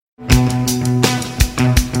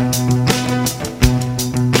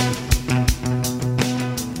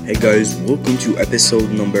guys, welcome to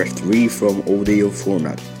episode number 3 from audio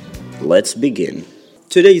format. Let's begin.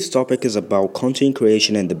 Today's topic is about content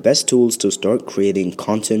creation and the best tools to start creating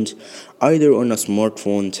content either on a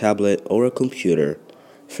smartphone, tablet, or a computer.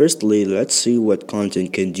 Firstly, let's see what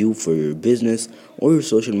content can do for your business or your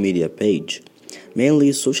social media page.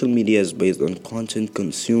 Mainly, social media is based on content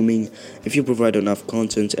consuming. If you provide enough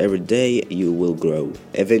content every day, you will grow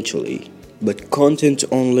eventually. But content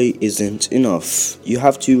only isn't enough. You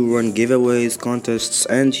have to run giveaways, contests,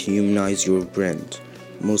 and humanize your brand.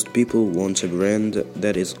 Most people want a brand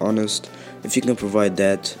that is honest. If you can provide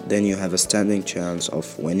that, then you have a standing chance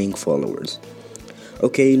of winning followers.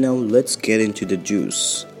 Okay, now let's get into the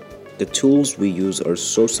juice. The tools we use are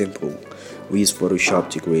so simple. We use Photoshop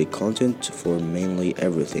to create content for mainly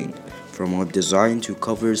everything, from web design to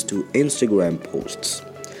covers to Instagram posts.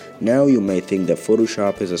 Now you may think that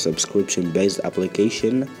Photoshop is a subscription-based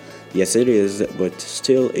application. Yes, it is, but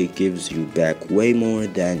still it gives you back way more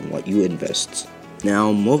than what you invest.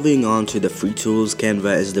 Now moving on to the free tools,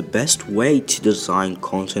 Canva is the best way to design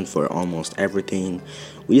content for almost everything.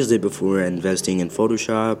 We used it before investing in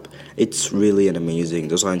Photoshop. It's really an amazing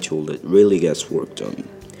design tool that really gets work done.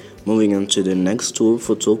 Moving on to the next tool,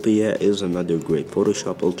 Photopea is another great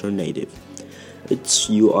Photoshop alternative. Its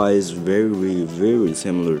UI is very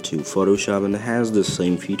similar to Photoshop and has the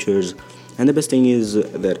same features, and the best thing is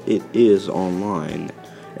that it is online.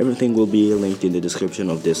 Everything will be linked in the description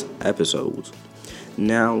of this episode.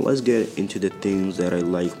 Now let's get into the things that I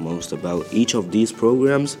like most about each of these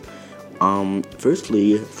programs.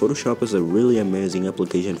 Firstly, Photoshop is a really amazing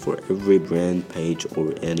application for every brand, page,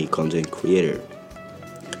 or any content creator.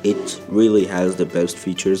 It really has the best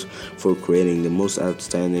features for creating the most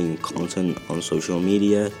outstanding content on social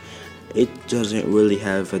media. It doesn't really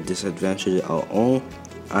have a disadvantage at all.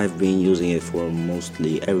 I've been using it for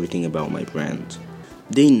mostly everything about my brand.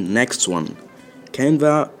 The next one,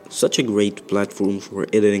 Canva, such a great platform for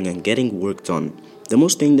editing and getting work done. The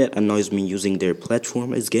most thing that annoys me using their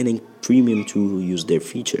platform is getting premium to use their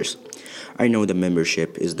features. I know the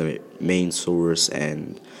membership is the main source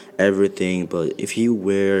and everything, but if you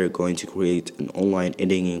were going to create an online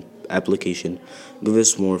editing application, give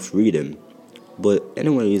us more freedom. But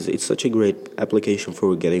anyways, it's such a great application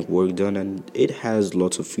for getting work done, and it has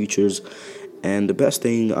lots of features. And the best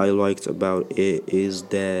thing I liked about it is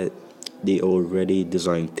that they already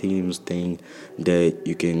designed themes thing that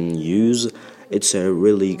you can use. It's a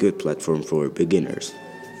really good platform for beginners.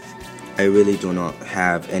 I really do not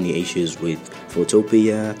have any issues with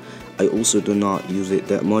Photopea. I also do not use it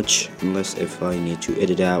that much unless if I need to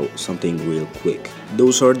edit out something real quick.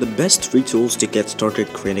 Those are the best free tools to get started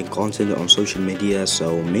creating content on social media,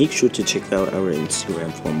 so make sure to check out our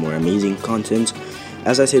Instagram for more amazing content.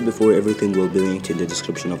 As I said before, everything will be linked in the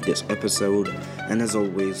description of this episode, and as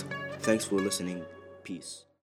always, thanks for listening. Peace.